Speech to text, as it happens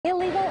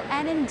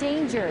and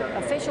endangered.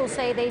 Officials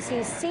say they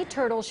see sea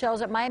turtle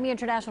shells at Miami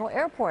International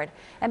Airport.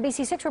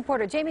 NBC6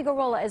 reporter Jamie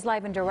Guirola is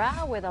live in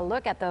Doral with a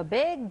look at the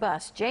big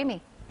bust.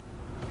 Jamie.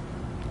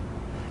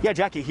 Yeah,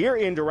 Jackie, here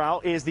in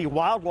Doral is the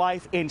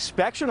Wildlife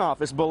Inspection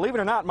Office. Believe it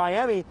or not,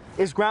 Miami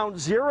is ground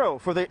zero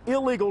for the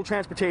illegal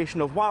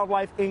transportation of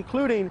wildlife,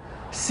 including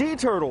sea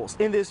turtles.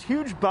 In this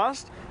huge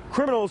bust,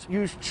 criminals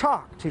used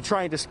chalk to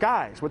try and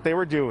disguise what they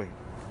were doing.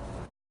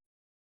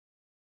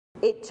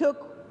 It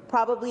took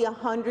probably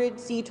 100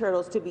 sea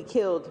turtles to be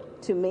killed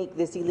to make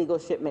this illegal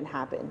shipment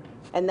happen,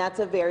 and that's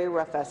a very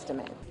rough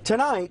estimate.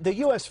 Tonight, the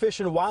U.S. Fish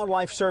and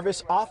Wildlife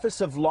Service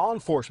Office of Law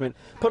Enforcement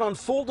put on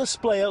full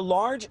display a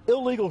large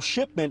illegal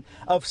shipment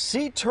of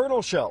sea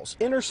turtle shells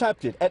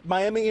intercepted at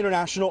Miami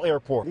International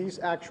Airport. These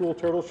actual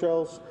turtle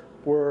shells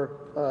were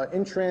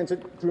in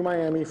transit through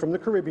Miami from the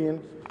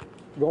Caribbean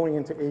going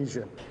into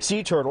Asia.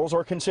 Sea turtles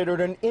are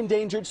considered an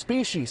endangered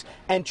species,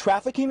 and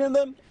trafficking in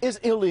them is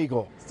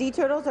illegal. Sea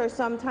turtles are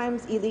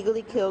sometimes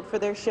illegally killed for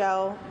their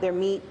shell, their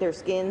meat, their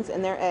skins,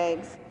 and their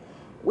eggs,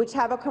 which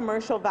have a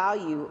commercial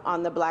value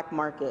on the black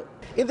market.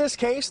 In this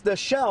case, the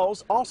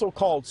shells, also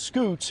called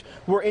scoots,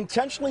 were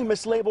intentionally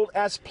mislabeled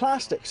as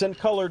plastics and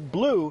colored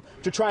blue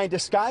to try and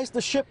disguise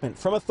the shipment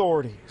from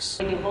authorities.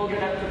 When you hold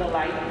it up to the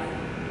light,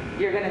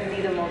 you're going to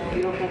see the most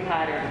beautiful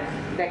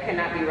patterns that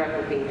cannot be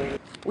replicated.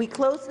 We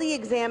closely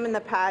examine the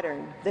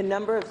pattern, the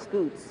number of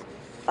scoots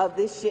of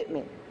this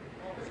shipment,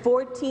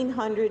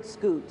 1,400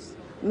 scoots,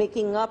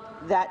 making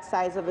up that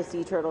size of a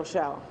sea turtle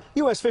shell.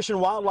 U.S. Fish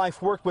and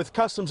Wildlife worked with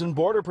Customs and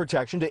Border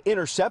Protection to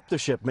intercept the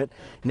shipment.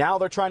 Now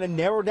they're trying to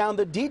narrow down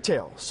the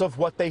details of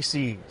what they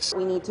seized.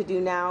 What we need to do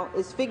now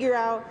is figure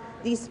out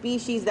these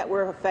species that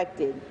were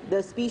affected,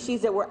 the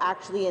species that were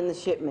actually in the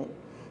shipment.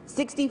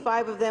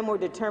 65 of them were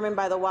determined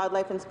by the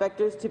wildlife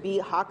inspectors to be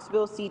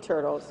hawksbill sea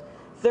turtles.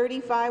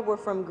 35 were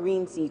from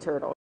green sea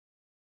turtles.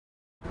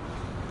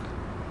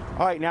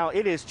 All right, now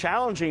it is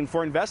challenging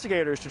for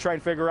investigators to try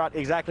and figure out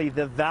exactly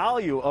the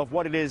value of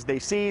what it is they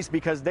seized,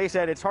 because they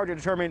said it's hard to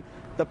determine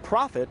the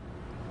profit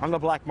on the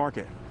black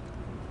market.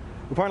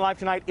 Reporting live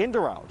tonight in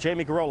Doral,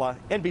 Jamie Guirola,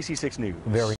 NBC6 News.